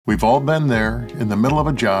We've all been there, in the middle of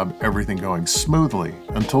a job, everything going smoothly,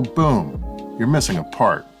 until boom, you're missing a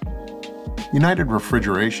part. United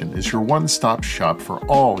Refrigeration is your one-stop shop for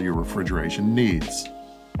all your refrigeration needs.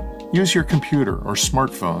 Use your computer or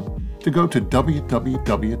smartphone to go to www.uri.com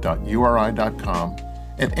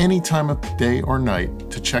at any time of day or night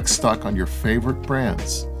to check stock on your favorite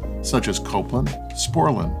brands, such as Copeland,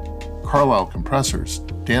 Sporlan, Carlisle compressors,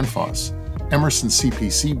 Danfoss, Emerson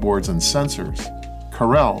CPC boards and sensors,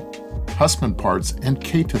 Carrel, Hussmann parts, and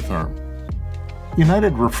K2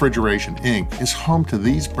 United Refrigeration Inc. is home to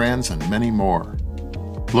these brands and many more.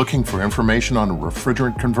 Looking for information on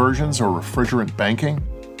refrigerant conversions or refrigerant banking?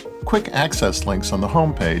 Quick access links on the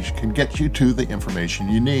homepage can get you to the information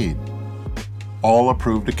you need. All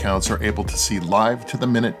approved accounts are able to see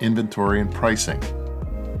live-to-the-minute inventory and pricing.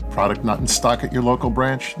 Product not in stock at your local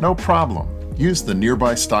branch? No problem. Use the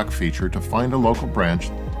Nearby Stock feature to find a local branch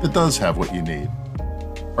that does have what you need.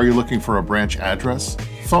 Are you looking for a branch address,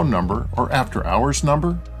 phone number, or after-hours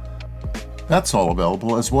number? That's all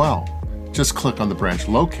available as well. Just click on the branch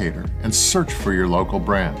locator and search for your local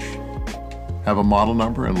branch. Have a model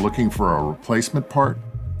number and looking for a replacement part?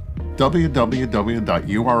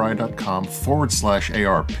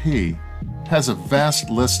 www.uri.com/ARP has a vast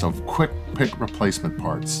list of quick-pick replacement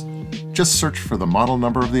parts. Just search for the model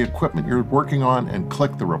number of the equipment you're working on and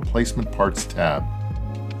click the Replacement Parts tab.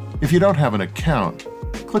 If you don't have an account,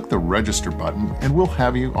 click the Register button and we'll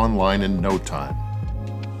have you online in no time.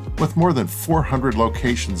 With more than 400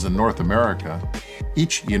 locations in North America,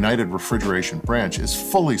 each United Refrigeration branch is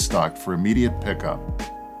fully stocked for immediate pickup.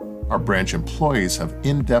 Our branch employees have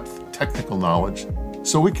in-depth technical knowledge,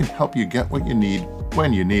 so we can help you get what you need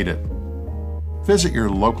when you need it. Visit your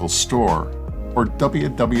local store or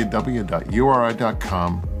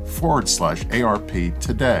www.uri.com/ARP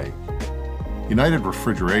today. United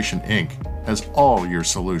Refrigeration Inc. has all your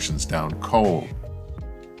solutions down cold.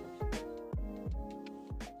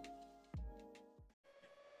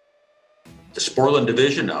 The Sporlan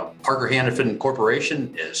division of Parker Hannifin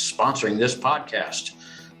Corporation is sponsoring this podcast.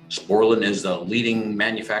 Sporlan is the leading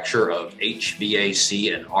manufacturer of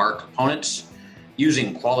HVAC&R components.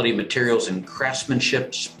 Using quality materials and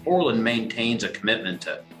craftsmanship, Sporlan maintains a commitment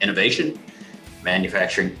to innovation,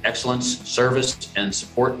 manufacturing excellence, service, and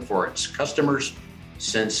support for its customers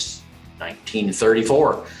since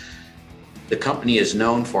 1934. The company is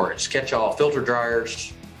known for its catch-all filter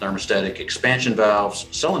dryers, thermostatic expansion valves,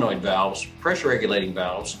 solenoid valves, pressure regulating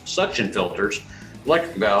valves, suction filters,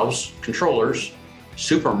 electric valves, controllers,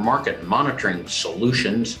 supermarket monitoring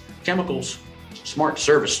solutions, chemicals, smart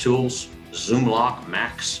service tools, ZoomLock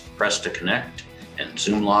Max Press to Connect, and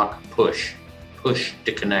ZoomLock Push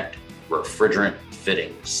to Connect refrigerant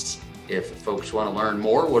fittings. If folks want to learn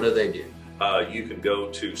more, what do they do? You can go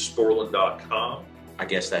to sporlan.com. I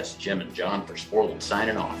guess that's Jim and John for Sporlan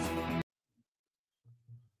signing off.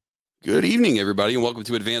 Good evening, everybody, and welcome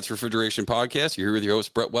to Advanced Refrigeration Podcast. You're here with your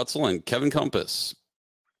host, Brett Wetzel and Kevin Compass.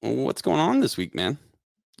 What's going on this week, man?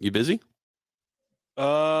 You busy?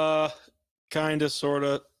 Kind of, sort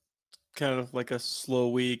of. Kind of like a slow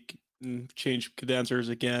week. Change condensers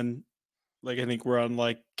again. Like, I think we're on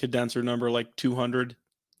like condenser number like 200.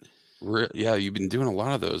 Yeah, you've been doing a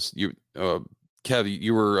lot of those. Kev,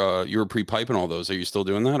 you were pre-piping all those. Are you still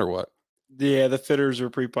doing that or what? Yeah, the fitters are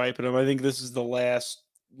pre-piping them. I think this is the last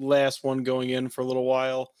one going in for a little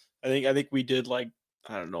while. I think we did like,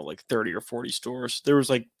 I don't know, like 30 or 40 stores. There was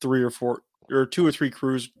like 3 or 4 or 2 or 3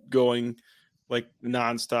 crews going like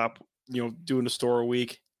nonstop, doing a store a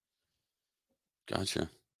week. Gotcha.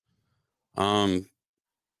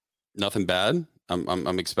 Nothing bad.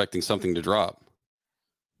 I'm expecting something to drop.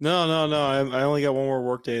 No. I only got one more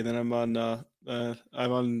work day, and then I'm on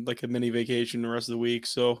like a mini vacation the rest of the week.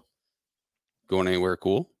 So going anywhere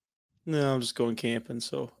cool? No, I'm just going camping.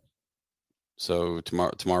 So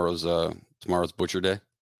tomorrow's butcher day.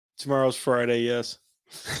 Tomorrow's Friday. Yes.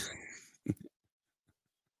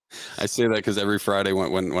 I say that because every Friday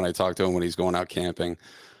when I talk to him when he's going out camping,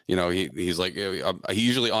 he's like, he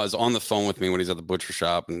usually is on the phone with me when he's at the butcher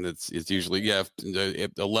shop, and it's usually 11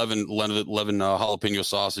 jalapeno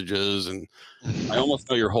sausages, and I almost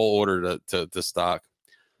know your whole order to stock.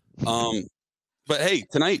 But hey,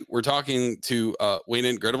 tonight we're talking to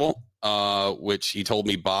Wynand Groenewald, which he told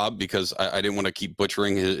me Bob because I didn't want to keep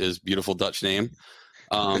butchering his beautiful Dutch name.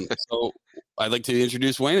 So I'd like to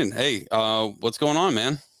introduce Wynand. Hey, what's going on,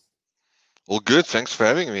 man? Well, good. Thanks for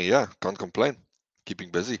having me. Yeah, can't complain.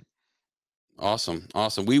 Keeping busy. Awesome.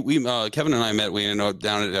 We Kevin and I met Wynand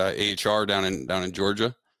down at AHR down in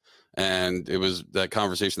Georgia. And it was that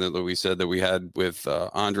conversation that we said that we had with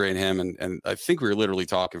Andre and him, and I think we were literally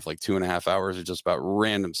talking for like 2.5 hours just about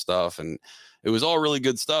random stuff, and it was all really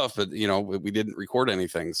good stuff, but you know, we didn't record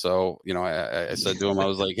anything. So you know, I said to him, I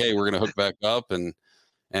was like, hey, we're gonna hook back up and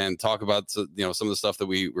talk about some of the stuff that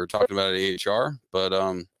we were talking about at AHR. But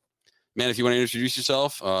man, if you want to introduce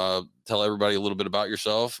yourself, tell everybody a little bit about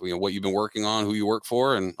yourself, what you've been working on, who you work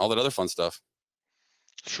for, and all that other fun stuff.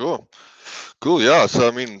 Sure. Cool. Yeah. So,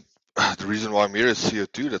 I mean, the reason why I'm here is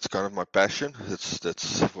CO2. That's kind of my passion.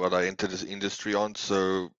 That's what I entered this industry on.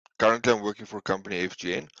 So currently I'm working for a company,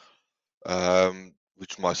 FGN,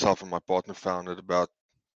 which myself and my partner founded about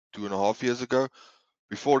 2.5 years ago.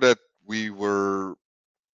 Before that, we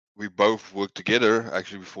both worked together.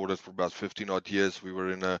 Actually, before that, for about 15 odd years, we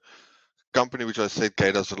were in a company which I said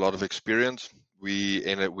gave us a lot of experience. We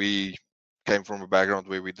came from a background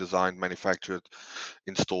where we designed, manufactured,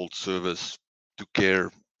 installed, service, took care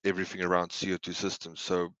everything around CO2 systems.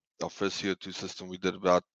 So our first CO2 system we did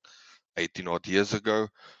about 18 odd years ago.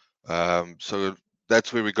 So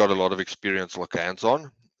that's where we got a lot of experience, like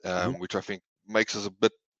hands-on, which I think makes us a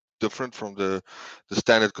bit different from the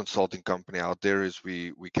standard consulting company out there. Is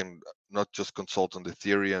we can not just consult on the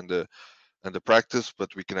theory and the practice, but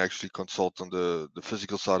we can actually consult on the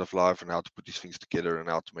physical side of life and how to put these things together and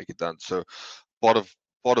how to make it done. So part of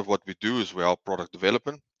what we do is we help product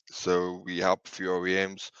development. So we help a few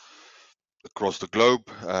OEMs across the globe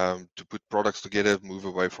to put products together, move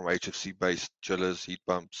away from HFC-based chillers, heat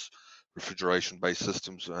pumps, refrigeration-based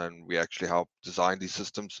systems, and we actually help design these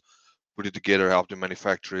systems, put it together, help them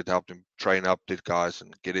manufacture it, help them train up their guys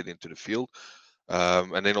and get it into the field.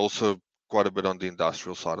 And then also quite a bit on the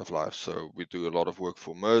industrial side of life. So we do a lot of work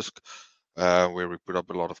for Maersk, where we put up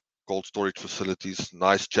a lot of cold storage facilities,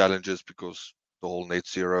 nice challenges because the whole net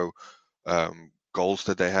zero goals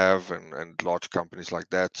that they have and large companies like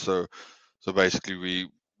that. So basically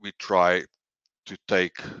we try to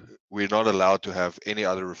take, we're not allowed to have any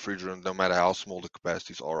other refrigerant, no matter how small the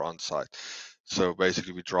capacities are on site. So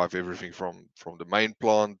basically we drive everything from the main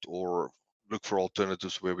plant or look for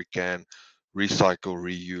alternatives where we can recycle,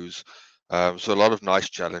 reuse. So a lot of nice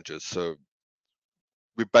challenges. So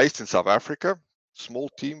we're based in South Africa, small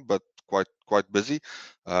team, but quite busy.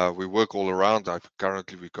 We work all around.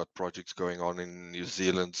 Currently we've got projects going on in New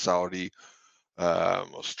Zealand, Saudi,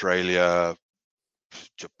 Australia,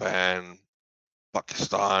 Japan,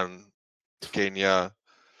 Pakistan, Kenya,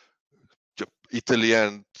 Italy,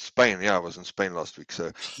 and Spain. Yeah, I was in Spain last week.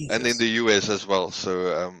 So, and in the US as well.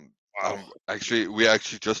 So, we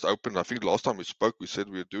actually just opened. I think last time we spoke, we said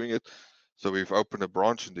we were doing it. So we've opened a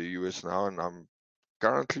branch in the US now, and I'm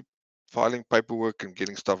currently filing paperwork and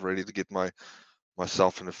getting stuff ready to get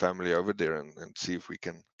myself and the family over there and see if we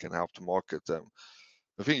can help the market.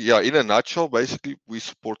 I think, yeah, in a nutshell, basically we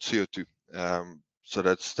support CO2. So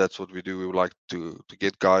that's what we do. We would like to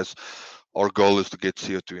get guys. Our goal is to get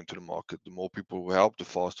CO2 into the market. The more people we help, the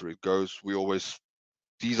faster it goes. We always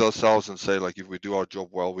tease ourselves and say, like, if we do our job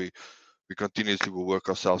well, we continuously will work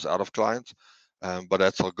ourselves out of clients. But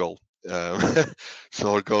that's our goal.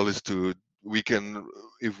 So our goal is we can,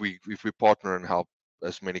 if we partner and help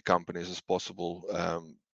as many companies as possible,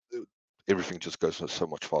 everything just goes so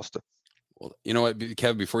much faster. Well, you know what,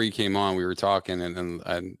 Kev, before you came on, we were talking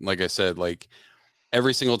and like I said, like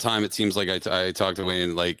every single time it seems like I talk to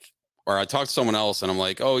Wayne, like, or I talk to someone else and I'm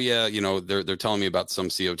like, oh yeah, they're telling me about some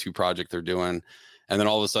CO2 project they're doing. And then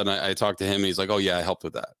all of a sudden I talk to him and he's like, oh yeah, I helped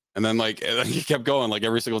with that. And then like he kept going, like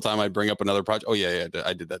every single time I bring up another project. Oh yeah,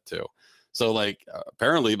 I did that too. So like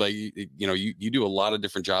apparently, like you do a lot of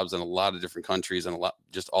different jobs in a lot of different countries and a lot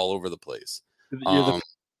just all over the place. You're the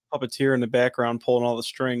puppeteer in the background pulling all the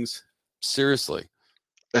strings. Seriously.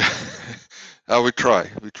 We try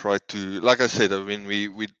to, like I said, I mean,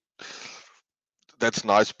 we that's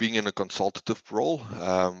nice being in a consultative role.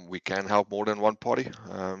 We can help more than one party.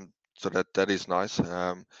 So that is nice.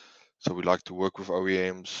 So we like to work with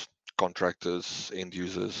OEMs, contractors, end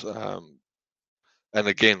users. And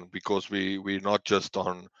again, because we're not just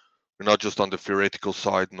on the theoretical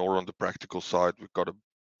side nor on the practical side. We've got a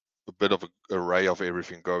bit of an array of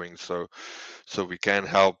everything going. So we can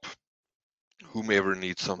help whomever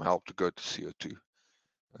needs some help to go to CO2.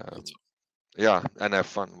 Yeah, and have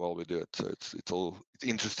fun while we do it. So it's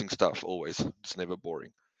interesting stuff always. It's never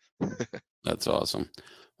boring. That's awesome.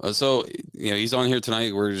 So he's on here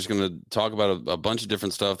tonight. We're just going to talk about a bunch of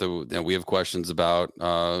different stuff that we have questions about.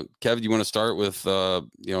 Kev, you want to start with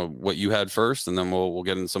what you had first, and then we'll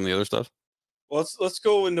get into some of the other stuff. Well, let's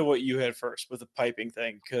go into what you had first with the piping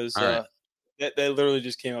thing, because that literally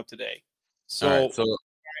just came up today. So, right, so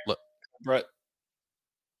Brett,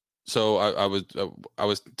 So I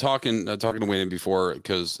was talking to Wynand before,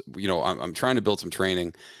 because I'm trying to build some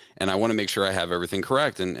training, and I want to make sure I have everything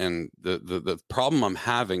correct. And the problem I'm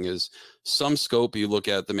having is, some scope you look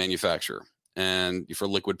at the manufacturer, and for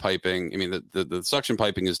liquid piping, I mean the suction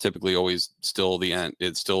piping is typically always still the end.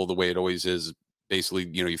 It's still the way it always is. Basically,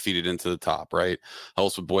 you feed it into the top, right?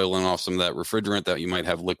 Helps with boiling off some of that refrigerant that you might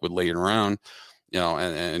have liquid laying around,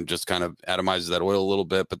 and just kind of atomizes that oil a little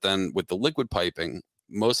bit. But then with the liquid piping,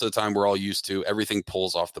 most of the time we're all used to everything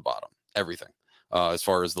pulls off the bottom, everything, as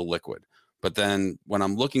far as the liquid. But then when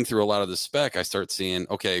I'm looking through a lot of the spec, I start seeing,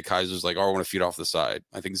 okay, Kaiser's like, oh, I want to feed off the side.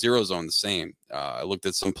 I think Zero Zone the same. I looked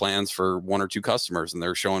at some plans for 1 or 2 customers, and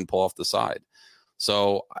they're showing pull off the side.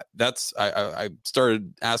 So I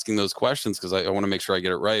started asking those questions because I want to make sure I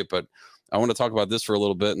get it right. But I want to talk about this for a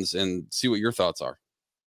little bit and see what your thoughts are.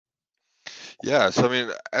 Yeah, so I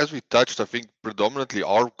mean, as we touched, I think predominantly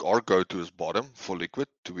our go-to is bottom for liquid,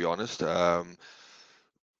 to be honest. I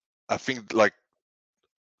think, like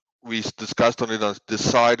we discussed on it, the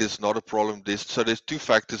side is not a problem. There's 2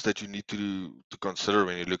 factors that you need to consider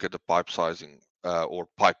when you look at the pipe sizing or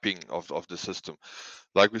piping of the system.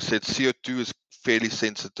 Like we said, CO2 is fairly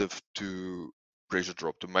sensitive to pressure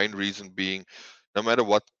drop. The main reason being, no matter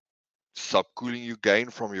what subcooling you gain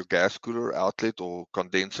from your gas cooler outlet or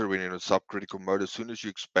condenser when you're in a subcritical mode, as soon as you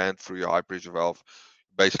expand through your high pressure valve,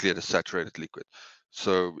 basically at a saturated liquid.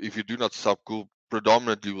 So if you do not subcool,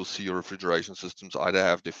 predominantly we'll see your refrigeration systems either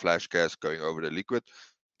have the flash gas going over the liquid,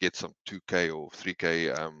 get some 2K or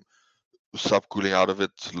 3K subcooling out of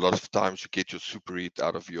it. A lot of times you get your superheat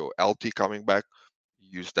out of your LT coming back.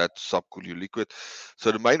 Use that to subcool your liquid.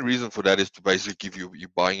 So the main reason for that is to basically give you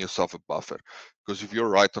buying yourself a buffer, because if you're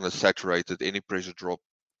right on a saturated, any pressure drop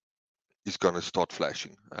is going to start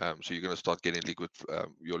flashing. So you're going to start getting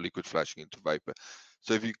your liquid flashing into vapor.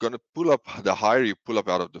 So if you're going to pull up, the higher you pull up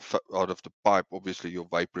out of the pipe, obviously your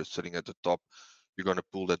vapor is sitting at the top. You're going to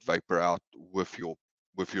pull that vapor out with your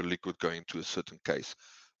liquid going to a certain case.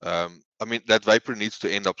 I mean, that vapor needs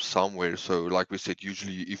to end up somewhere. So like we said,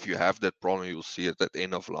 usually if you have that problem, you'll see it at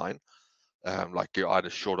end of line. Like you're either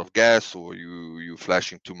short of gas or you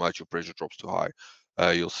flashing too much, your pressure drops too high.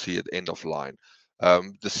 You'll see it end of line.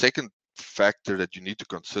 The second factor that you need to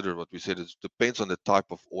consider, what we said, is depends on the type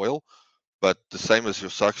of oil, but the same as your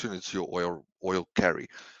suction, it's your oil carry.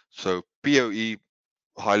 So POE,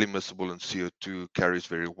 highly miscible, and CO2 carries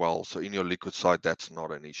very well. So in your liquid side, that's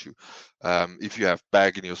not an issue. If you have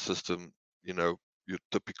bag in your system, your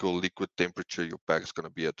typical liquid temperature, your bag is going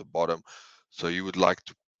to be at the bottom. So you would like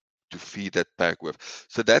to feed that bag with.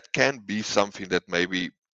 So that can be something that maybe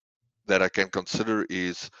that I can consider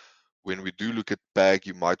is, when we do look at bag,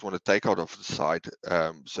 you might want to take out of the side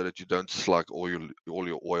so that you don't slug all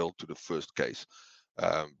your oil to the first case.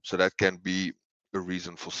 So that can be a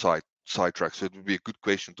reason for side track. So it would be a good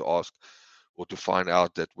question to ask or to find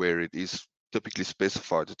out that where it is typically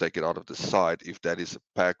specified to take it out of the side, if that is a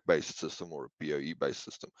pack-based system or a POE-based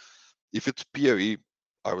system. If it's POE,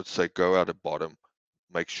 I would say go out at bottom,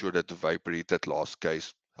 make sure that the vapor heat, that last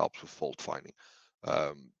case, helps with fault finding.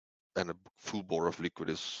 And a full bore of liquid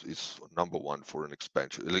is number one for an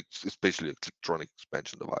expansion, especially electronic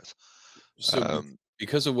expansion device. So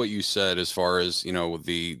because of what you said, as far as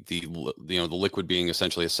the liquid being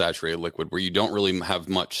essentially a saturated liquid, where you don't really have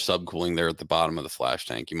much subcooling there at the bottom of the flash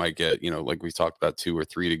tank, you might get like we talked about 2 or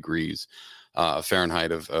 3 degrees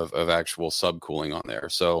Fahrenheit of actual subcooling on there.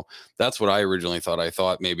 So that's what I originally thought. I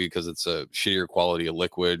thought maybe because it's a shittier quality of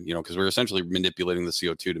liquid, because we're essentially manipulating the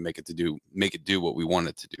CO2 to make it do what we want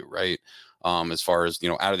it to do, right? As far as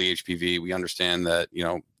out of the HPV, we understand that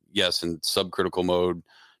yes, in subcritical mode,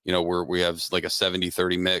 we have like a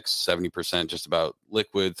 70-30 mix, 70% just about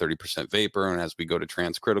liquid, 30% vapor, and as we go to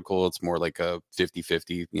transcritical, it's more like a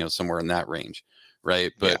 50-50, somewhere in that range,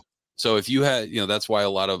 right? But so if you had, that's why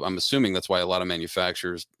I'm assuming that's why a lot of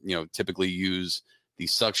manufacturers, typically use the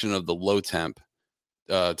suction of the low temp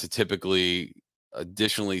to typically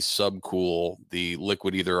additionally subcool the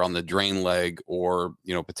liquid either on the drain leg or,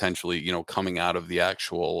 potentially, coming out of the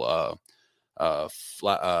actual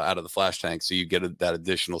out of the flash tank. So you get that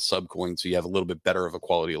additional subcooling. So you have a little bit better of a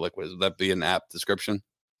quality of liquid. Would that be an apt description?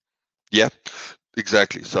 Yeah,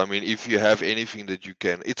 exactly. So, I mean, if you have anything that you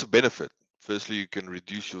can, it's a benefit. Firstly, you can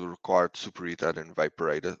reduce your required superheat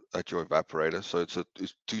at your evaporator. So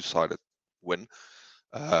it's two-sided win.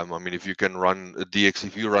 I mean, if you can run a DX,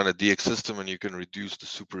 if you run a DX system and you can reduce the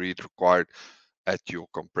superheat required at your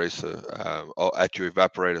compressor or at your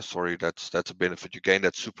evaporator, sorry, that's a benefit. You gain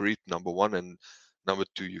that superheat, number one, and number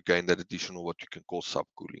two, you gain that additional what you can call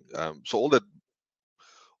subcooling. So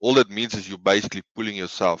all that means is you're basically pulling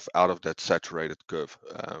yourself out of that saturated curve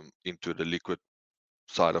into the liquid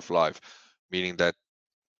side of life, meaning that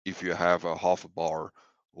if you have a half a bar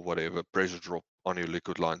or whatever pressure drop on your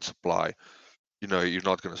liquid line supply, you're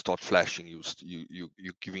not going to start flashing.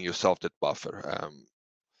 You're giving yourself that buffer.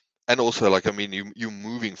 And also, like, I mean, you're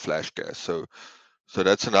moving flash gas, so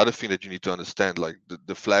that's another thing that you need to understand. Like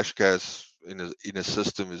the flash gas in a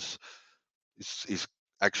system is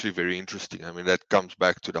actually very interesting. I mean, that comes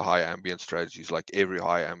back to the high ambient strategies. Like every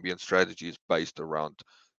high ambient strategy is based around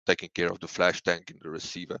taking care of the flash tank in the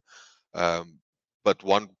receiver. But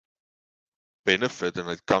one benefit, and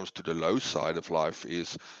it comes to the low side of life,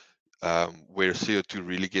 is where CO2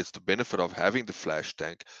 really gets the benefit of having the flash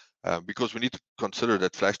tank, because we need to consider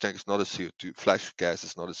that flash tank is not a CO2, flash gas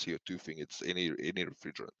is not a CO2 thing, it's any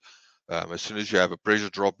refrigerant. As soon as you have a pressure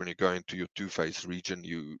drop and you go into your two-phase region,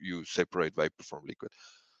 you separate vapor from liquid.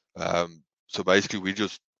 So basically,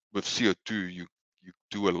 with CO2, you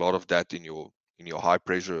do a lot of that in your high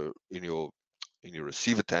pressure in your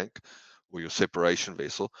receiver tank or your separation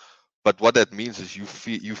vessel. But what that means is you're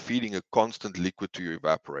feeding a constant liquid to your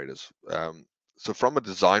evaporators. So from a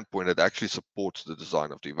design point, it actually supports the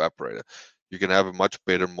design of the evaporator. You can have a much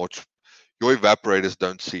better, your evaporators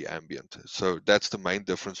don't see ambient. So that's the main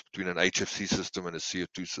difference between an HFC system and a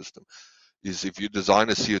CO2 system. Is if you design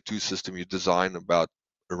a CO2 system, you design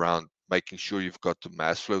around making sure you've got the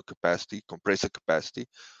mass flow capacity, compressor capacity,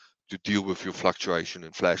 to deal with your fluctuation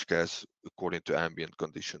in flash gas according to ambient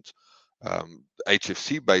conditions.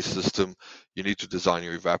 HFC-based system, you need to design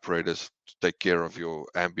your evaporators to take care of your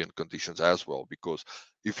ambient conditions as well, because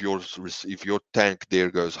if your tank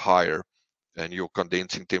there goes higher and your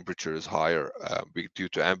condensing temperature is higher due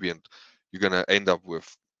to ambient, you're going to end up with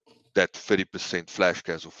that 30% flash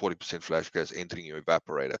gas or 40% flash gas entering your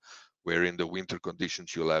evaporator, where in the winter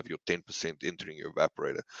conditions you'll have your 10% entering your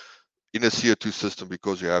evaporator. In a CO2 system,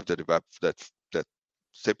 because you have that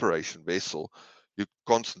separation vessel, you're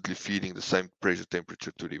constantly feeding the same pressure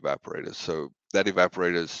temperature to the evaporator. So that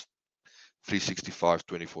evaporator is 365,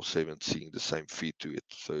 24/7, seeing the same feed to it.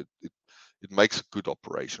 So it makes a good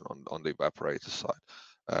operation on the evaporator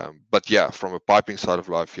side. But yeah, from a piping side of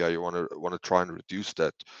life, yeah, you want to try and reduce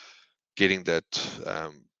that, getting that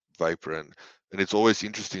vapor, and it's always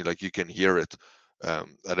interesting. Like you can hear it. I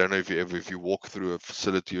don't know if you walk through a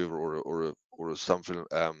facility or something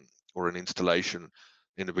or an installation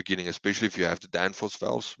in the beginning, especially if you have the Danfoss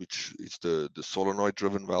valves, which is the solenoid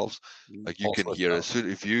driven valves, like you can hear it. So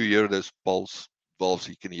if you hear those pulse valves,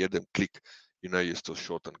 you can hear them click. You're still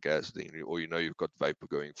short on gas, then or you've got vapor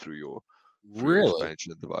going through your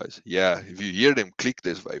expansion device. Yeah, if you hear them click,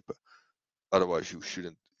 there's vapor. Otherwise, you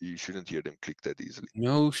shouldn't hear them click that easily.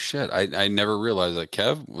 No shit. I never realized that.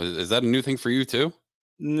 Kev, is that a new thing for you too?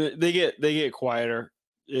 They get quieter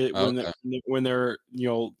when they're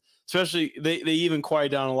especially they even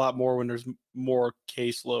quiet down a lot more when there's more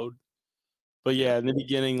caseload. But yeah, in the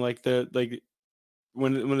beginning,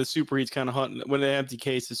 when the superheat's kind of hunting, when the empty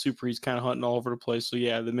case, the superheat's kind of hunting all over the place. So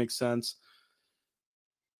yeah, that makes sense.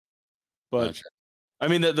 But gotcha. I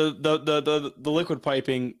mean, the liquid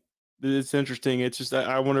piping, it's interesting. It's just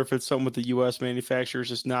I wonder if it's something with the U.S. manufacturers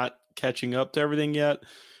just not catching up to everything yet.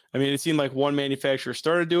 I mean, it seemed like one manufacturer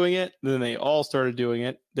started doing it, then they all started doing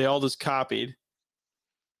it. They all just copied,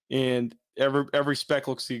 and every spec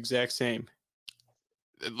looks the exact same.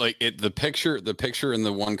 Like the picture in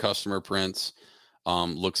the one customer prints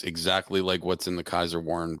looks exactly like what's in the Kaiser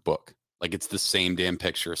Warren book. Like it's the same damn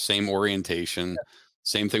picture, same orientation. Yeah.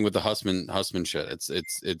 Same thing with the Husman shit.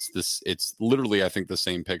 It's literally, I think, the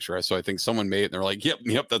same picture. So I think someone made it and they're like, yep,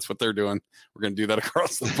 that's what they're doing. We're going to do that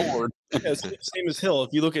across the board. Yeah, same as Hill. If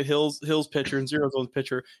you look at Hill's picture and Zero's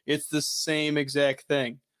picture, it's the same exact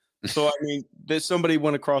thing. So, I mean, somebody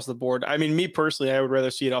went across the board. I mean, me personally, I would rather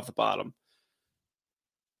see it off the bottom.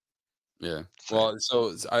 Yeah. Well,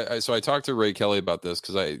 so I talked to Ray Kelly about this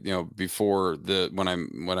because before when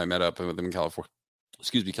I met up with him in California,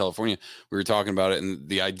 we were talking about it, and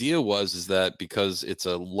the idea is that because it's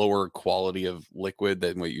a lower quality of liquid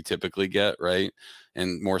than what you typically get, right,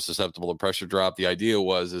 and more susceptible to pressure drop, the idea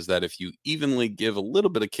is that if you evenly give a little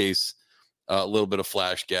bit of case, a little bit of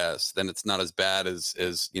flash gas, then it's not as bad as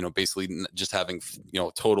basically just having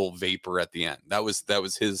total vapor at the end. That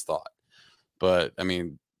was his thought, but I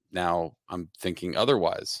mean now I'm thinking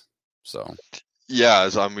otherwise. So yeah,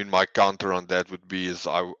 I mean my counter on that would be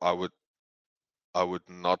I would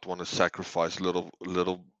not want to sacrifice little.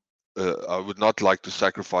 I would not like to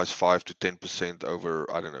sacrifice 5 to 10%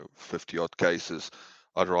 over, I don't know, 50 odd cases.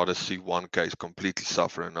 I'd rather see one case completely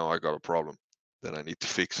suffer and know I got a problem that I need to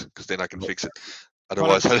fix, because then I can fix it.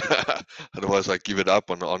 Otherwise, otherwise I give it up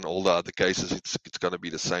on all the other cases. It's going to be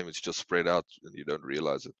the same. It's just spread out, and you don't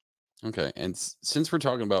realize it. Okay, and since we're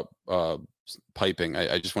talking about piping,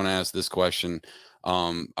 I just want to ask this question.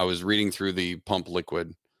 I was reading through the pump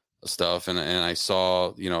liquid stuff, and I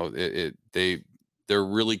saw, you know, they're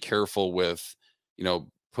really careful with, you know,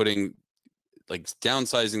 putting, like,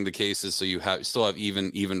 downsizing the cases so you still have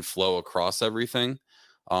even flow across everything.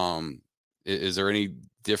 Is there any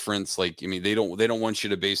difference? Like, I mean, they don't want you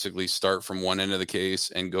to basically start from one end of the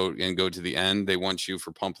case and go to the end. They want you,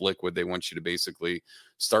 for pump liquid, they want you to basically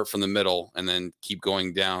start from the middle and then keep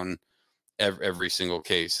going down every single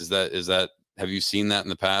case. Is that have you seen that in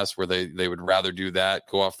the past, where they would rather do that,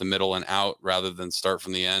 go off the middle and out, rather than start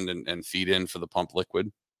from the end and feed in for the pump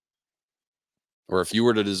liquid? Or if you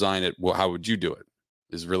were to design it, well, how would you do it?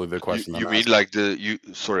 Is really the question. You mean like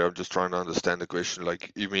sorry, I'm just trying to understand the question.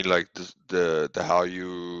 Like, you mean like the how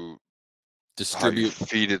you distribute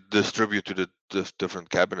to the different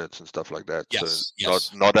cabinets and stuff like that. Yes, So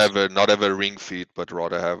yes. not have a ring feed, but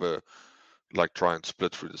rather have a, like, try and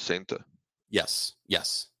split through the center. Yes.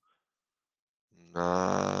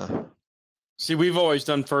 Nah. See, we've always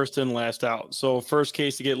done first in, last out. So first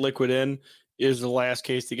case to get liquid in is the last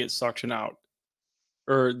case to get suction out,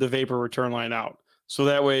 or the vapor return line out. So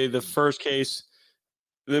that way, the first case,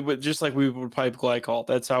 just like we would pipe glycol,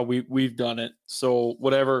 that's how we've done it. So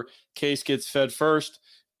whatever case gets fed first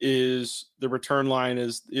is the return line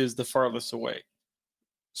is the farthest away.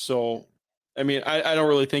 So, I mean, I don't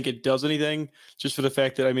really think it does anything, just for the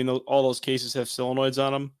fact that, I mean, all those cases have solenoids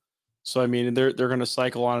on them. So, I mean, they're going to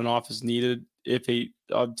cycle on and off as needed if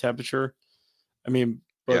temperature. I mean,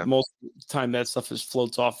 but most of the time that stuff just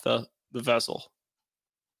floats off the vessel.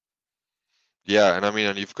 Yeah, and I mean,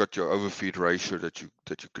 and you've got your overfeed ratio that you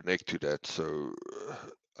connect to that. So,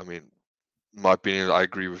 I mean, in my opinion, I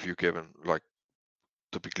agree with you, Kevin. Like,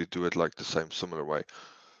 typically do it like the similar way.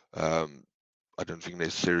 I don't think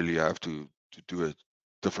necessarily you have to do a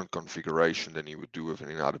different configuration than you would do with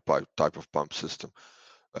any other type of pump system.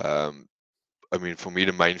 I mean, for me,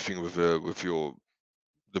 the main thing with your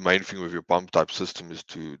pump type system is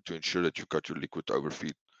to ensure that you've got your liquid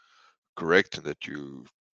overfeed correct, and that you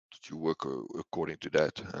work according to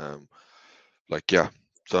that.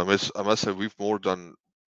 So I must say we've more done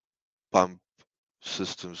pump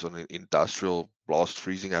systems on industrial blast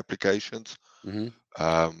freezing applications.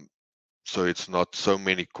 Mm-hmm. So it's not so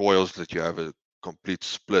many coils that you have a complete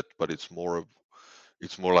split, but it's more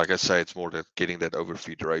like I say, it's more that getting that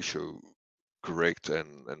overfeed ratio correct,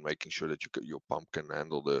 and making sure that your pump can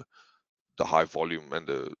handle the high volume and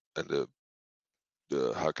the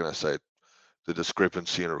how can I say it, the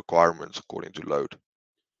discrepancy in requirements according to load.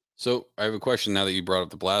 So I have a question now that you brought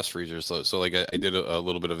up the blast freezers. So like I did a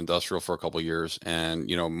little bit of industrial for a couple of years, and,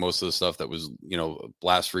 you know, most of the stuff that was, you know,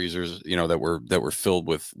 blast freezers, you know, that were filled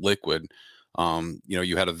with liquid. You know,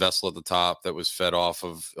 you had a vessel at the top that was fed off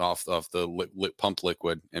the pump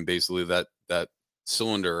liquid, and basically that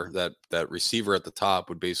cylinder, that receiver at the top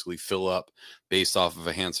would basically fill up based off of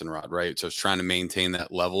a Hansen rod, right? So it's trying to maintain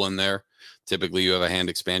that level in there. Typically you have a hand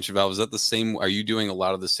expansion valve. Is that the same? Are you doing a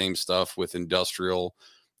lot of the same stuff with industrial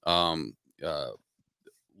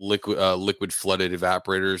liquid flooded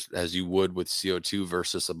evaporators as you would with CO2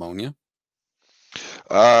 versus ammonia?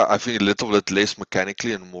 I think a little bit less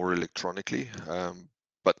mechanically and more electronically,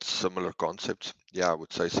 but similar concepts. Yeah, I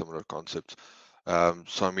would say similar concepts.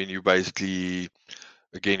 So I mean, you basically,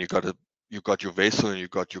 again, you got your vessel and you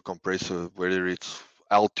got your compressor, whether it's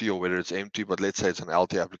LT or whether it's empty. But let's say it's an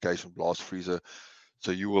LT application blast freezer,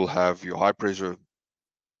 so you will have your high pressure,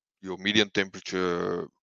 your medium temperature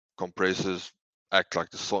compressors act like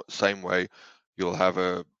the same way. You'll have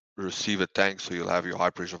a receiver tank, so you'll have your high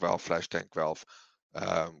pressure valve, flash tank valve,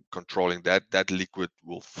 controlling that liquid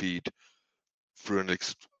will feed through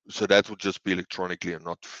so that would just be electronically and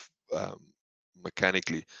not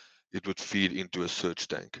mechanically. It would feed into a surge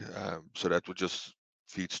tank, so that would just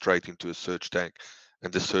feed straight into a surge tank,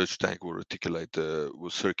 and the surge tank will circulate the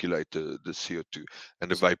CO2, and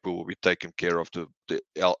the vapor will be taken care of. The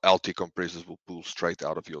LT compressors will pull straight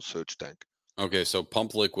out of your surge tank. Okay, so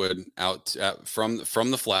pump liquid out from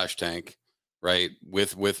the flash tank, right?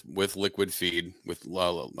 With liquid feed,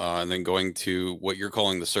 and then going to what you're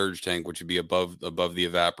calling the surge tank, which would be above the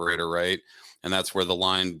evaporator, right? And that's where the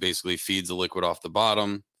line basically feeds the liquid off the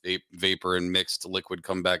bottom. Vapor and mixed liquid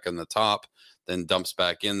come back on the top, then dumps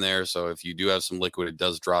back in there. So if you do have some liquid, it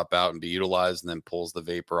does drop out and be utilized, and then pulls the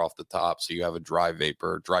vapor off the top. So you have a dry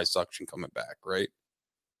vapor, dry suction coming back, right?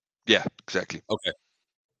 Yeah, exactly. Okay.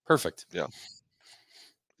 Perfect. Yeah.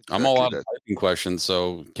 I'm all Exactly out of that. piping questions.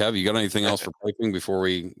 So, Kev, you got anything else for piping before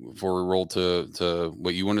we roll to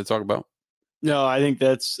what you want to talk about? No, I think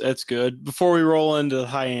that's good. Before we roll into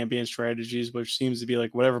high ambient strategies, which seems to be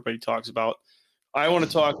like what everybody talks about, I want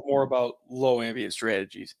to talk more about low ambient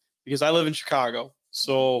strategies because I live in Chicago.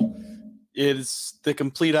 So it's the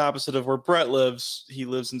complete opposite of where Brett lives. He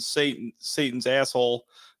lives in Satan's asshole,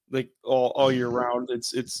 like all year round.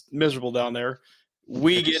 It's miserable down there.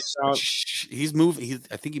 We get down. He's moving.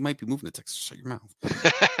 I think he might be moving to Texas. Shut your mouth.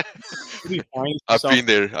 I've been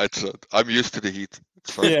there. I'm used to the heat.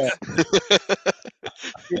 It's fine. Yeah.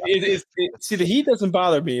 See, the heat doesn't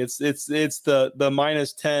bother me. It's the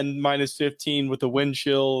 -10, -15 with the wind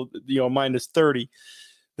chill, -30.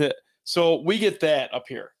 So we get that up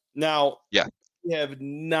here. Now, yeah, we have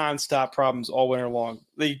nonstop problems all winter long.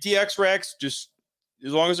 The DX racks, just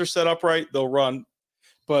as long as they're set up right, they'll run.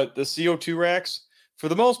 But the CO2 racks, for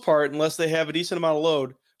the most part, unless they have a decent amount of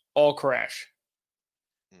load, all crash.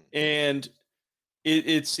 And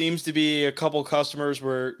it seems to be a couple customers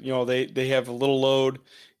where they have a little load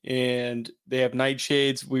and they have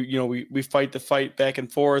nightshades. We fight the fight back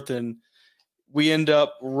and forth, and we end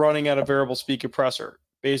up running out of variable speed compressor.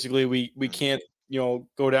 Basically, we can't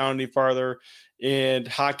go down any farther, and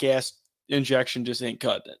hot gas injection just ain't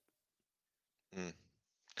cutting it.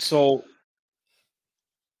 So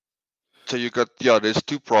you got there's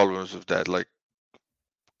two problems with that. Like,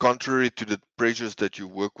 contrary to the pressures that you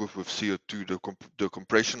work with CO2, the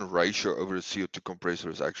compression ratio over a CO2 compressor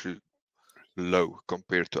is actually low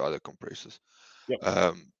compared to other compressors.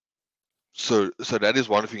 Yep. So that is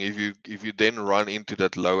one thing. If you then run into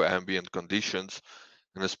that low ambient conditions,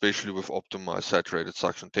 and especially with optimized saturated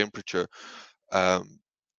suction temperature,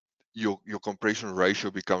 your compression ratio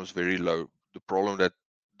becomes very low. The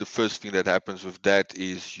first thing that happens with that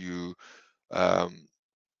is you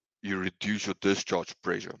reduce your discharge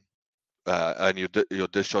pressure and your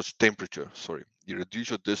discharge temperature. Sorry, you reduce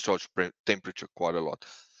your discharge temperature quite a lot.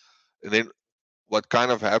 And then what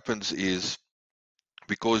kind of happens is,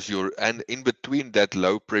 because and in between that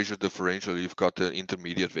low pressure differential, you've got an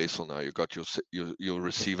intermediate vessel now. You've got your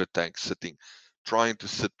receiver tank trying to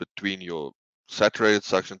sit between your saturated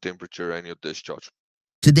suction temperature and your discharge.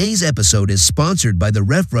 Today's episode is sponsored by the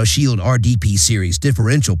RefRushield RDP Series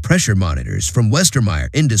differential pressure monitors from Westermeyer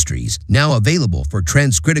Industries, now available for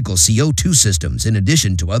transcritical CO2 systems in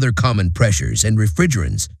addition to other common pressures and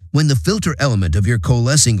refrigerants. When the filter element of your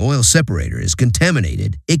coalescing oil separator is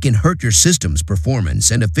contaminated, it can hurt your system's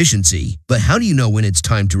performance and efficiency. But how do you know when it's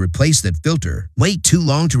time to replace that filter? Wait too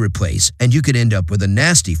long to replace, and you could end up with a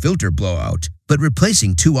nasty filter blowout. But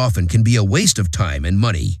replacing too often can be a waste of time and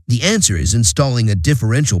money. The answer is installing a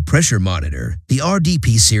differential pressure monitor. The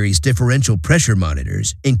RDP Series differential pressure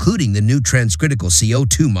monitors, including the new transcritical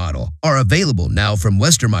CO2 model, are available now from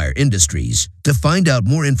Westermeyer Industries. To find out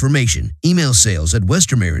more information, email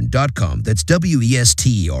sales@westermeyerin.com. That's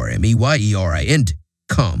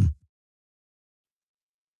WESTERMEYERIN.com.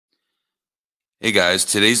 Hey guys,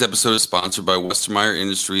 today's episode is sponsored by Westermeyer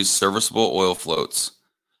Industries serviceable oil floats.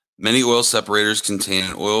 Many oil separators contain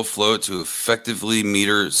an oil float to effectively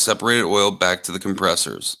meter separated oil back to the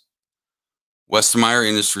compressors. Westermeyer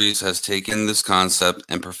Industries has taken this concept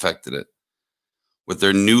and perfected it with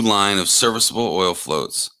their new line of serviceable oil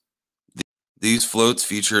floats. These floats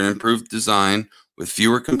feature an improved design with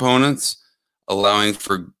fewer components, allowing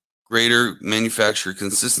for greater manufacturer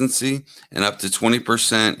consistency and up to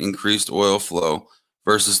 20% increased oil flow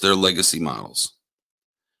versus their legacy models.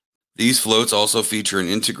 These floats also feature an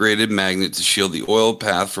integrated magnet to shield the oil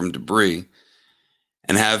path from debris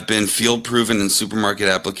and have been field proven in supermarket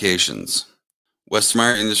applications.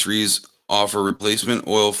 Westermeyer Industries offer replacement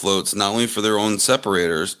oil floats not only for their own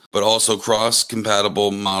separators, but also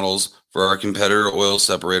cross-compatible models for our competitor oil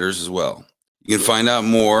separators as well. You can find out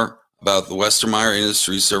more about the Westermeyer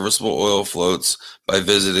Industries serviceable oil floats by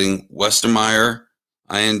visiting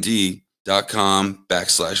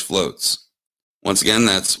westermeyerind.com/floats. Once again,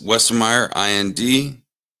 that's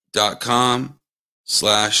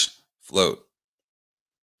westermeyerind.com/float.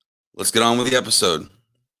 Let's get on with the episode.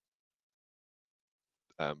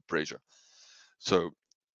 Pressure. So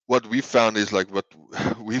what we found is, like, what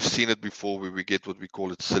we've seen it before, where we get what we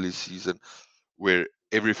call it silly season, where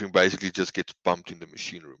everything basically just gets pumped in the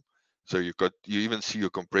machine room. So you even see your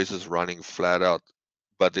compressors running flat out,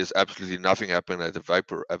 but there's absolutely nothing happening at the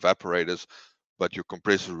evaporators. But your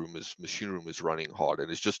machine room is running hard, and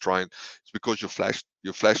it's because your flash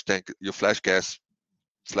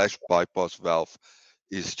bypass valve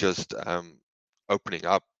is just opening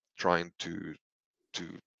up, trying to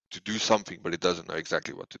do something, but it doesn't know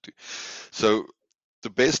exactly what to do. So the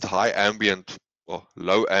best high ambient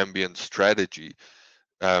low ambient strategy,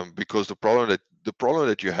 because the problem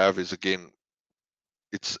that you have is, again,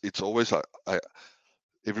 it's always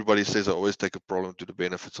everybody says I always take a problem to the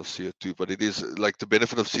benefits of CO2, but it is like the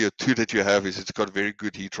benefit of CO2 that you have is it's got very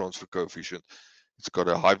good heat transfer coefficient. It's got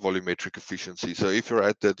a high volumetric efficiency. So if you're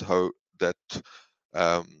at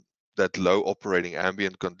um, that low operating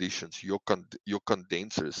ambient conditions, your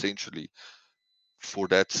condenser essentially for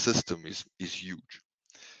that system is huge.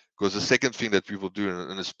 Because the second thing that people do,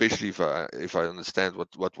 and especially if I understand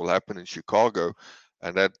what will happen in Chicago,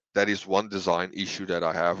 and that is one design issue that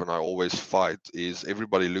I have and I always fight, is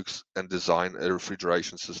everybody looks and design a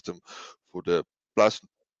refrigeration system for the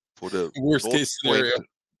Worst case scenario.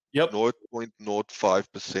 Yep.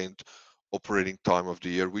 0.05% operating time of the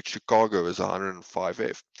year, which Chicago is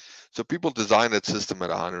 105F. So people design that system at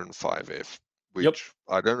 105F, which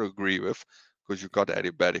I don't agree with, because you've got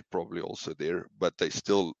adiabatic probably also there, but they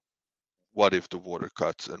still, what if the water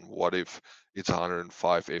cuts, and what if it's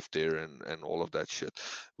 105F there, and all of that shit,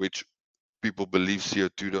 which people believe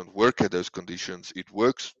CO2 don't work at those conditions. It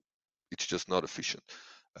works, it's just not efficient.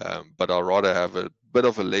 But I'd rather have a bit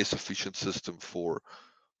of a less efficient system for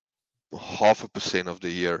 0.5% of the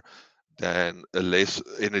year than a less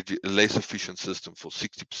efficient system for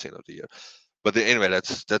 60% of the year. But anyway,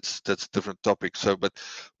 that's a different topic. So, but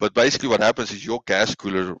basically, what happens is your gas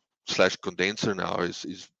cooler / condenser now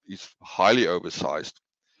is highly oversized.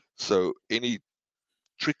 So any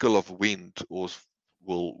trickle of wind will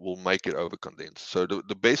make it over condense. So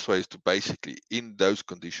the best way is to basically, in those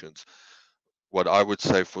conditions, what I would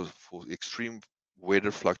say for extreme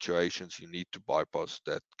weather fluctuations, you need to bypass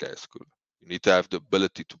that gas cooler. You need to have the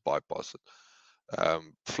ability to bypass it.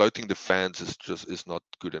 Floating the fans is not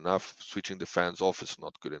good enough. Switching the fans off is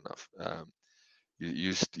not good enough.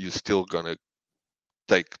 You're still gonna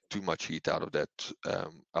take too much heat out of that,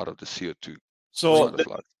 out of the CO2 So side of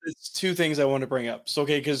life. it's two things I want to bring up. So,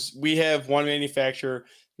 okay, because we have one manufacturer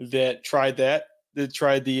that tried the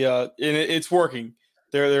and it's working.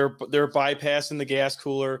 They're bypassing the gas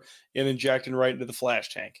cooler and injecting right into the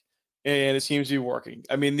flash tank, and it seems to be working.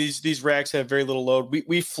 I mean, these racks have very little load.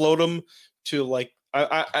 We float them to like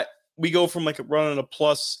we go from like running a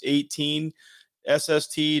plus 18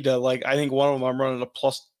 SST to like, I think one of them I'm running a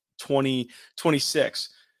plus 20, 26.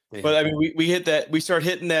 Yeah. But I mean, we hit that, we start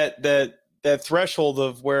hitting that threshold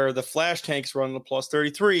of where the flash tank's running a plus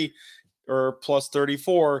 33 or plus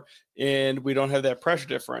 34, and we don't have that pressure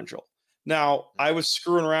differential. Now, I was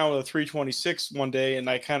screwing around with a 326 one day, and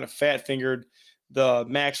I kind of fat fingered the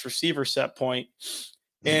max receiver set point,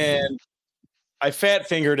 and I fat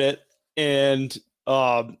fingered it, and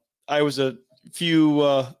I was a few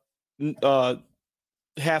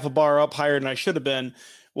half a bar up higher than I should have been.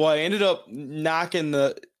 Well, I ended up knocking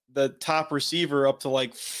the top receiver up to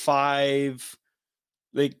like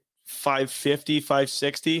 550,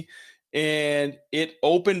 560, and it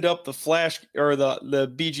opened up the flash or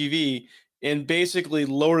the BGV and basically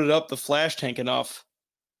loaded up the flash tank enough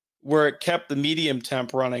where it kept the medium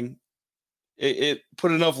temp running. It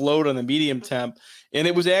put enough load on the medium temp, and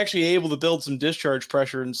it was actually able to build some discharge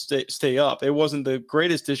pressure and stay up. It wasn't the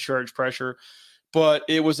greatest discharge pressure, but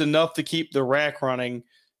it was enough to keep the rack running,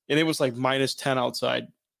 and it was like minus 10 outside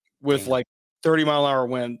with like 30-mile-an-hour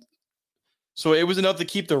wind. So it was enough to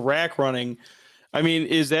keep the rack running. I mean,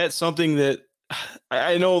 is that something that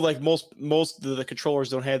I know like most of the controllers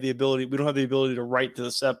don't have the ability. We don't have the ability to write to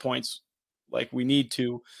the set points like we need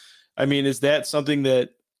to. I mean, is that something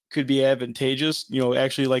that could be advantageous,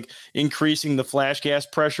 actually like increasing the flash gas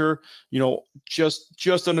pressure,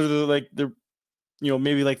 just under the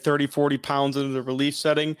maybe like 30, 40 pounds into the relief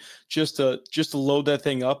setting, just to load that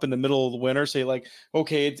thing up in the middle of the winter, say like,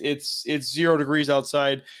 okay, it's 0 degrees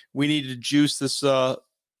outside. We need to juice this, the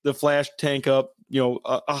flash tank up,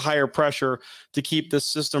 a higher pressure to keep the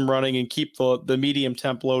system running and keep the medium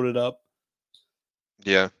temp loaded up.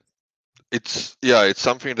 Yeah. It's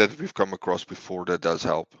something that we've come across before that does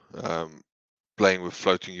help. Playing with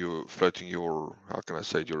floating your how can I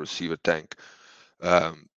say it, your receiver tank.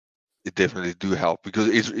 It definitely do help, because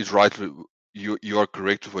it's right. You are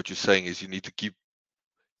correct with what you're saying, is you need to keep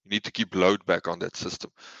load back on that system.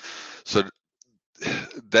 So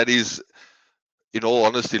that is, in all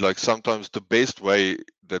honesty, like sometimes the best way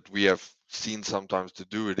that we have seen sometimes to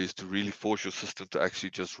do it is to really force your system to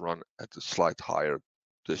actually just run at a slight higher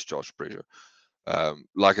discharge pressure.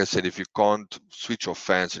 Like I said, if you can't switch off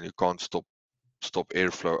fans and you can't stop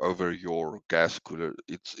airflow over your gas cooler,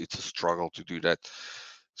 it's a struggle to do that.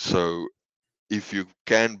 So if you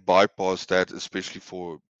can bypass that, especially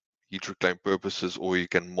for heat reclaim purposes, or you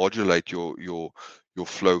can modulate your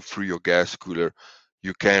flow through your gas cooler,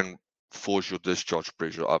 you can force your discharge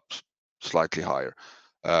pressure up slightly higher.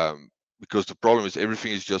 Because the problem is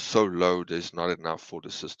everything is just so low, there's not enough for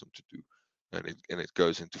the system to do, and it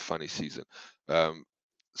goes into funny season.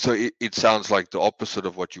 So it sounds like the opposite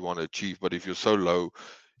of what you want to achieve, but if you're so low,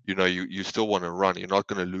 you still want to run. You're not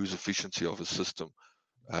going to lose efficiency of a system,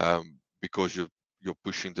 because you're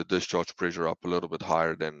pushing the discharge pressure up a little bit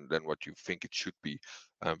higher than what you think it should be,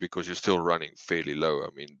 because you're still running fairly low. I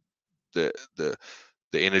mean, the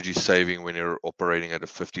energy saving when you're operating at a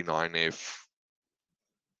 59F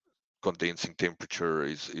condensing temperature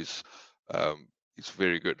is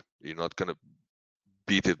very good. You're not going to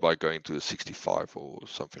beat it by going to a 65 or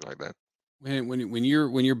something like that. When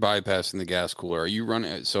you're bypassing the gas cooler, are you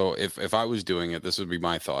running? So if I was doing it, this would be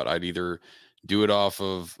my thought. I'd either do it off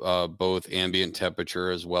of both ambient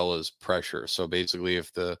temperature as well as pressure. So basically,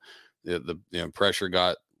 if the pressure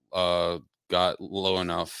got low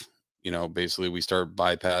enough, basically we start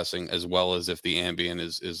bypassing, as well as if the ambient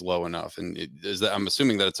is low enough. And I'm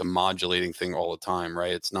assuming that it's a modulating thing all the time,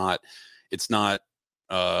 right? It's not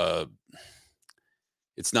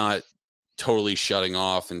totally shutting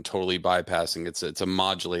off and totally bypassing. It's a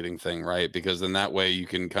modulating thing, right? Because then that way you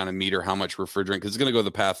can kind of meter how much refrigerant, because it's going to go the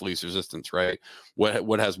path of least resistance, right?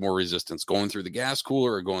 What has more resistance, going through the gas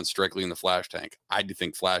cooler or going directly in the flash tank? I do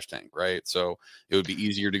think flash tank, right? So it would be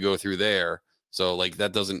easier to go through there. So like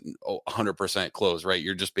that doesn't 100% close, right?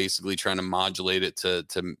 You're just basically trying to modulate it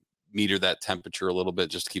to meter that temperature a little bit,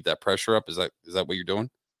 just to keep that pressure up. Is that what you're doing?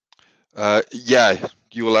 Yeah,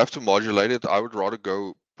 you will have to modulate it. I would rather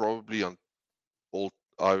go probably on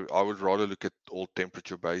I would rather look at all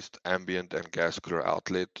temperature-based ambient and gas cooler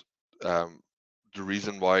outlet. The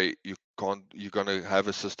reason why you're gonna have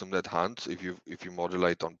a system that hunts if you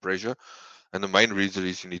modulate on pressure, and the main reason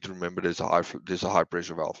is you need to remember there's a high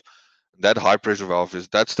pressure valve. And that high pressure valve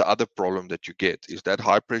that's the other problem that you get, is that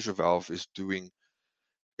high pressure valve is doing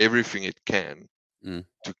everything it can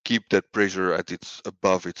to keep that pressure at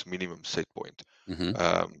above its minimum set point.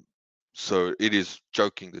 So it is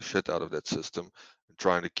choking the shit out of that system and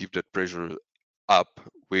trying to keep that pressure up,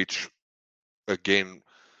 which again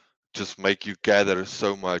just make you gather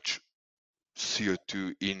so much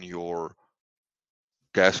CO2 in your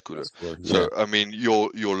gas cooler. So I mean, your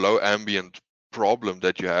low ambient problem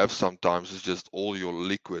that you have sometimes is just all your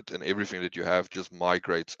liquid and everything that you have just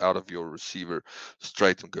migrates out of your receiver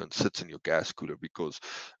straight and sits in your gas cooler, because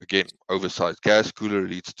again, oversized gas cooler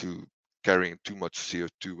leads to carrying too much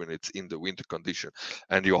CO2 when it's in the winter condition,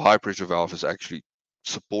 and your high pressure valve is actually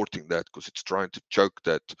supporting that, because it's trying to choke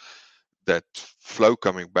that flow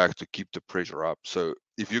coming back to keep the pressure up. So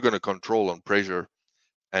if you're going to control on pressure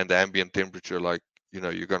and the ambient temperature, like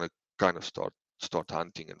you're going to kind of start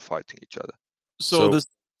hunting and fighting each other. So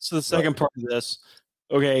the second part of this,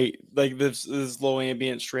 okay, like this low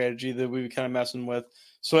ambient strategy that we've been kind of messing with.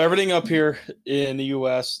 So everything up here in the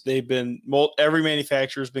U.S., every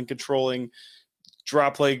manufacturer has been controlling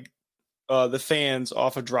drop leg, the fans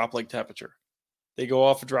off of drop leg temperature. They go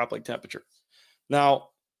off of drop leg temperature. Now,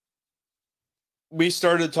 we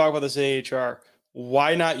started to talk about this AHR.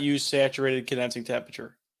 Why not use saturated condensing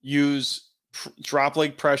temperature? Use drop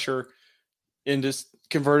leg pressure and just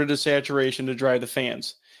convert it to saturation to drive the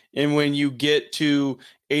fans. And when you get to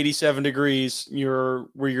 87 degrees,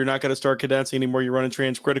 where you're not going to start condensing anymore, you're running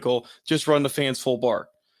transcritical, just run the fans full bar.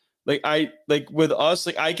 With us,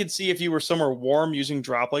 I could see if you were somewhere warm using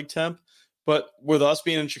drop leg temp, but with us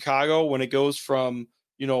being in Chicago, when it goes from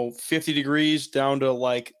 50 degrees down to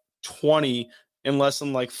like 20 in less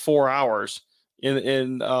than like 4 hours,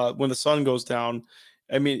 in when the sun goes down,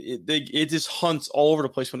 I mean, it just hunts all over the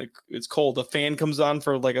place when it's cold. The fan comes on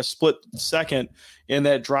for like a split second, and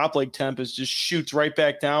that drop leg temp just shoots right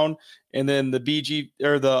back down. And then the BG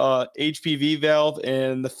or the HPV valve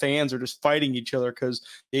and the fans are just fighting each other, because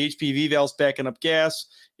the HPV valve's backing up gas,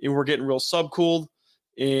 and we're getting real subcooled.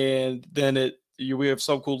 And then we have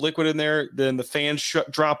subcooled liquid in there. Then the fans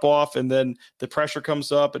drop off, and then the pressure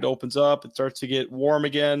comes up. It opens up. It starts to get warm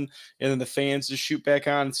again, and then the fans just shoot back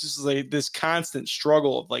on. It's just like this constant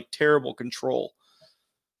struggle of like terrible control.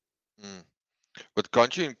 But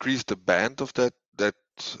can't you increase the band of that?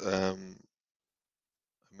 I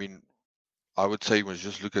mean, I would say you must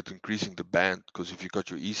just look at increasing the band, because if you got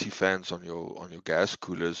your EC fans on your gas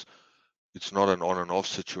coolers, it's not an on and off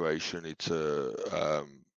situation.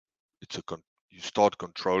 You start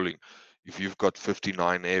controlling. If you've got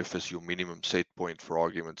 59F as your minimum set point, for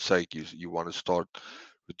argument's sake, you want to start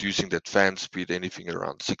reducing that fan speed anything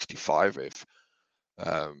around 65F,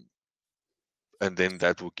 and then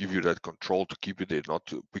that will give you that control to keep it there. Not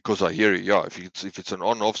to, because I hear you, if it's an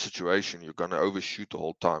on-off situation, you're going to overshoot the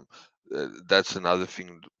whole time. That's another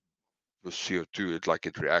thing with CO2,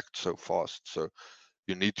 it reacts so fast. So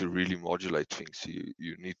you need to really modulate things.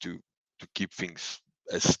 You need to keep things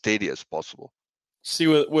as steady as possible. See,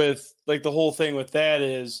 with like the whole thing with that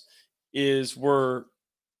is we're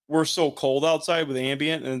so cold outside with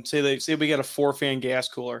ambient, and say we got a 4-fan gas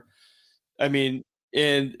cooler. I mean,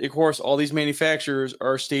 and of course, all these manufacturers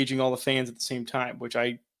are staging all the fans at the same time, which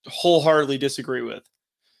I wholeheartedly disagree with.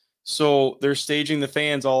 So they're staging the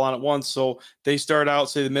fans all on at once. So they start out,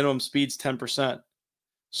 say the minimum speed's 10%.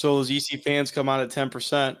 So those EC fans come on at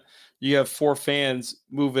 10%. You have 4 fans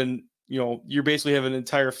moving. You're basically have an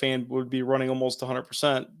entire fan would be running almost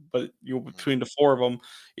 100%, but between the 4 of them,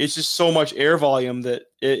 it's just so much air volume that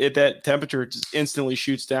at that temperature it just instantly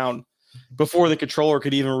shoots down before the controller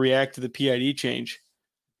could even react to the PID change.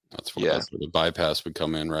 That's where the bypass would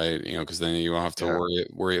come in, right? Because then you don't have to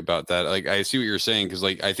worry about that. Like, I see what you're saying, because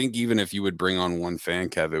like I think even if you would bring on 1 fan,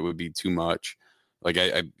 Kev, it would be too much. Like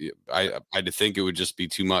I'd think it would just be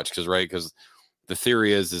too much, because the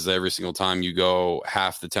theory is every single time you go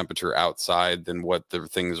half the temperature outside than what the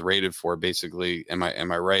thing is rated for, basically, am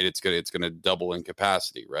I right? It's gonna double in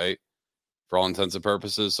capacity, right? For all intents and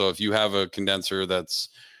purposes. So if you have a condenser that's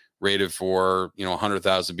rated for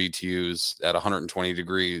 100,000 BTUs at 120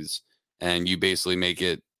 degrees, and you basically make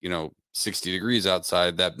it 60 degrees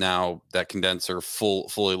outside, that condenser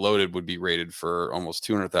fully loaded would be rated for almost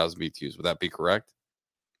 200,000 BTUs. Would that be correct?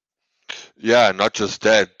 Yeah, not just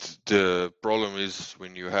that. The problem is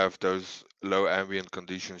when you have those low ambient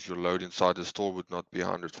conditions, your load inside the store would not be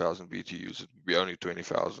 100,000 BTUs. It would be only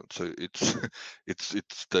 20,000. So it's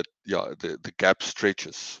that the gap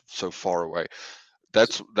stretches so far away.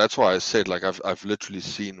 That's why I said, like, I've literally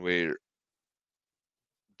seen where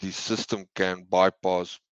the system can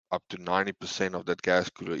bypass up to 90% of that gas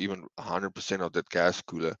cooler, even 100% of that gas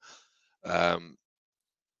cooler, and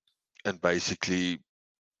basically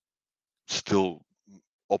still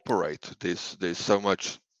operate. There's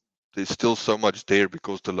still so much there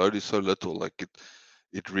because the load is so little. Like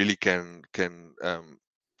it really can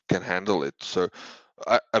handle it. So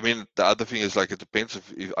I mean, the other thing is, like, it depends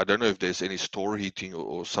if I don't know if there's any store heating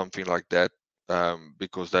or something like that,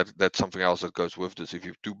 because that's something else that goes with this. If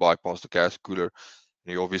you do bypass the gas cooler,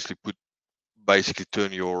 you obviously basically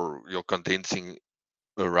turn your condensing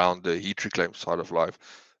around the heat reclaim side of life.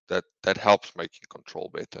 That helps making control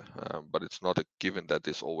better, but it's not a given that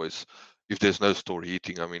there's always, if there's no store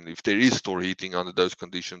heating. I mean, if there is store heating under those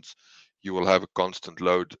conditions, you will have a constant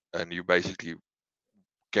load, and you basically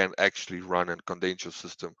can actually run and condense your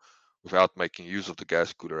system without making use of the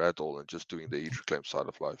gas cooler at all and just doing the heat reclaim side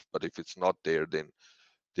of life. But if it's not there, then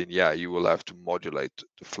yeah, you will have to modulate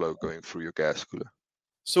the flow going through your gas cooler.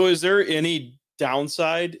 So is there any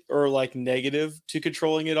downside or like negative to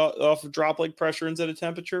controlling it off of droplet pressure instead of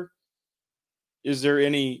temperature? Is there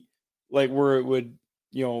any like where it would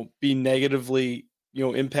be negatively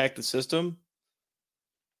impact the system?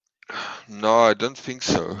 No, I don't think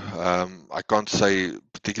so. I can't say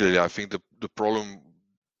particularly. I think the problem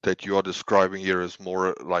that you are describing here is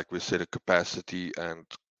more, like we said, a capacity and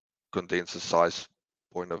condenser size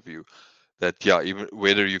point of view. That, yeah, even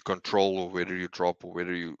whether you control or whether you drop or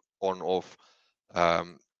whether you on off,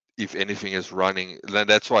 if anything is running, then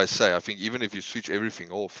that's why I say I think even if you switch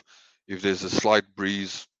everything off, if there's a slight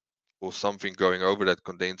breeze or something going over that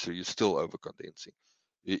condenser, you're still over condensing.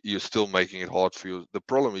 You're still making it hard for you. The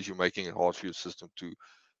problem is you're making it hard for your system to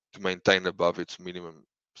maintain above its minimum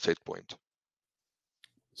set point.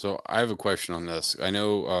 So I have a question on this. I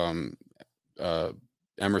know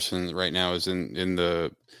Emerson right now is in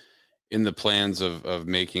the plans of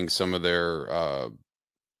making some of their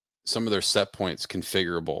set points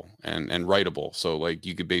configurable and writable. So like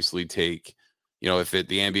you could basically take, if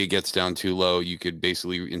the ambient gets down too low, you could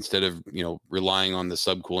basically, instead of relying on the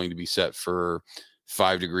subcooling to be set for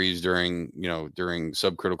 5 degrees during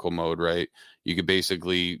subcritical mode, right? You could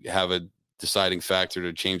basically have a deciding factor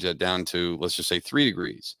to change that down to, let's just say, 3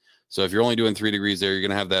 degrees. So if you're only doing 3 degrees there, you're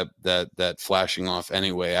going to have that flashing off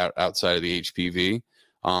anyway outside of the HPV.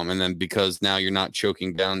 And then because now you're not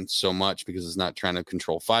choking down so much because it's not trying to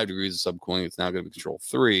control 5 degrees of subcooling, it's now going to control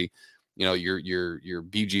 3. Your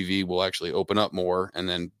BGV will actually open up more, and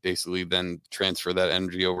then basically then transfer that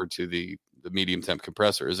energy over to the medium temp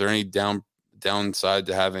compressor. Is there any downside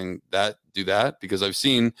to having that do that? Because I've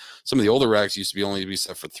seen some of the older racks used to be only to be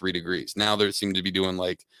set for 3 degrees. Now they seem to be doing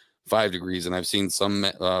like 5 degrees, and I've seen some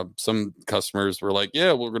customers were like,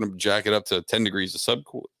 yeah, we're going to jack it up to 10 degrees of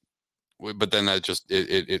subcool, but then that just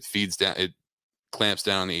it feeds down, it clamps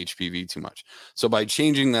down on the HPV too much. So by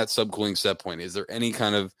changing that subcooling set point, is there any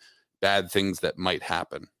kind of bad things that might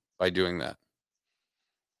happen by doing that?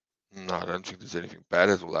 No, I don't think there's anything bad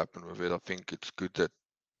that will happen with it. I think it's good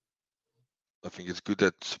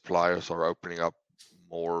that suppliers are opening up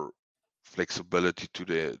more flexibility to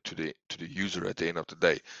the user at the end of the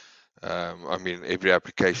day. I mean, every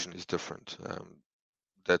application is different.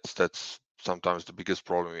 That's sometimes the biggest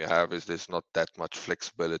problem you have is there's not that much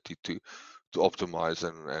flexibility to optimize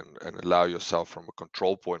and allow yourself from a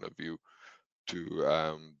control point of view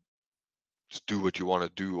to do what you want to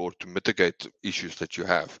do or to mitigate issues that you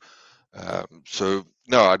have. So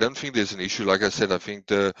no, I don't think there's an issue. Like I said, I think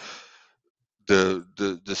the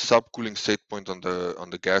subcooling set point on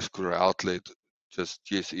the gas cooler outlet, just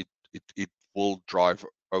yes, it will drive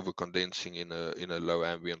over condensing in a low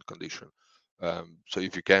ambient condition. So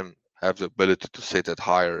if you can have the ability to set it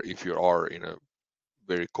higher if you are in a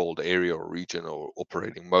very cold area or region or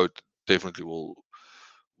operating mode, definitely will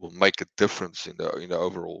make a difference in the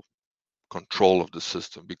overall control of the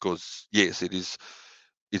system. Because yes,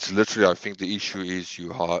 it's literally, I think the issue is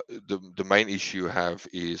the main issue you have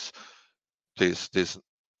is there's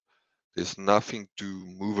nothing to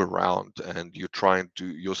move around, and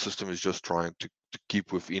your system is just trying to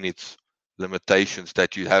keep within its limitations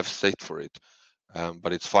that you have set for it,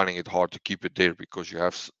 but it's finding it hard to keep it there because you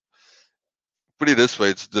have, put it this way,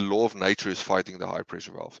 it's the law of nature is fighting the high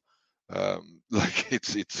pressure valve. Like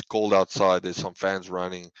it's cold outside, there's some fans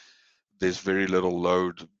running, there's very little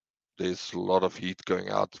load, there's a lot of heat going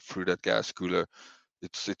out through that gas cooler.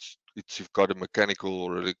 It's you've got a mechanical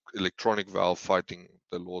or electronic valve fighting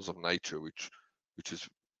the laws of nature, which is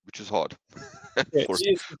hard Yeah, for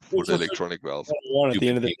it's the electronic valve. one at the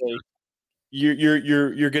end of the day.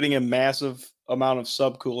 You're getting a massive amount of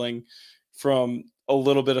subcooling from a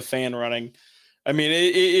little bit of fan running. I mean,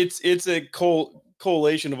 it's a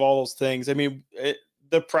collation of all those things. I mean,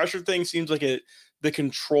 the pressure thing seems like the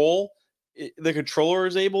controller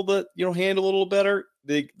is able to handle a little better.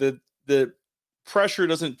 The pressure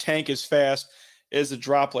doesn't tank as fast as the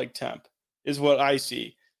drop leg temp is what I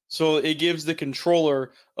see. So it gives the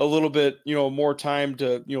controller a little bit more time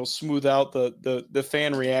to smooth out the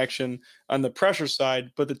fan reaction on the pressure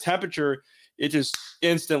side, but the temperature, it just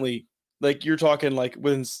instantly, like you're talking like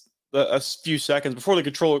within a few seconds before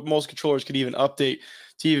most controllers could even update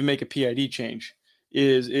to even make a PID change,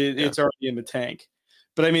 it's already in the tank.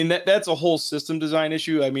 But I mean that's a whole system design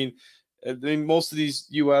issue. I mean most of these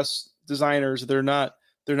US designers, they're not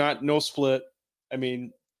no split. I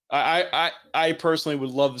mean I personally would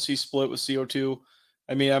love to see split with CO2.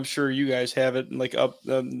 I mean, I'm sure you guys have it like up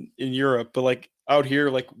in Europe, but like out here,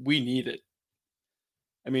 like we need it.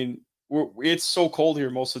 I mean, it's so cold here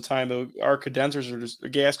most of the time. Though our condensers are just,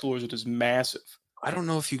 gas coolers are just massive. I don't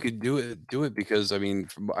know if you could do it because I mean,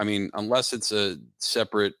 unless it's a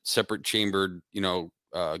separate chambered,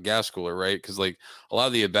 gas cooler, right? Because like a lot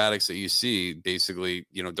of the abatics that you see basically,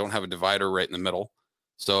 don't have a divider right in the middle.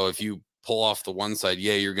 So if you pull off the one side,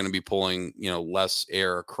 you're going to be pulling, less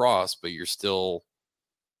air across, but you're still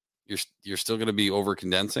going to be over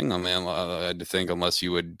condensing. I mean, I had to think, unless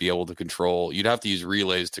you would be able to control, you'd have to use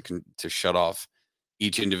relays to shut off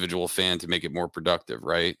each individual fan to make it more productive,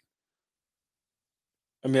 right?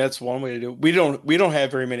 I mean, that's one way to do it. We don't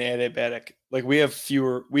have very many adiabatic. Like we have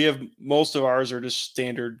fewer. We have, most of ours are just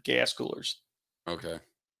standard gas coolers. Okay.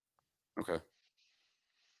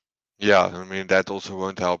 Yeah, I mean that also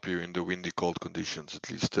won't help you in the windy, cold conditions. At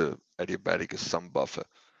least the adiabatic is some buffer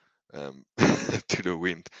to the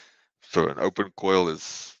wind. So an open coil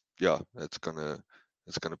is, it's gonna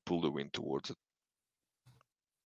pull the wind towards it.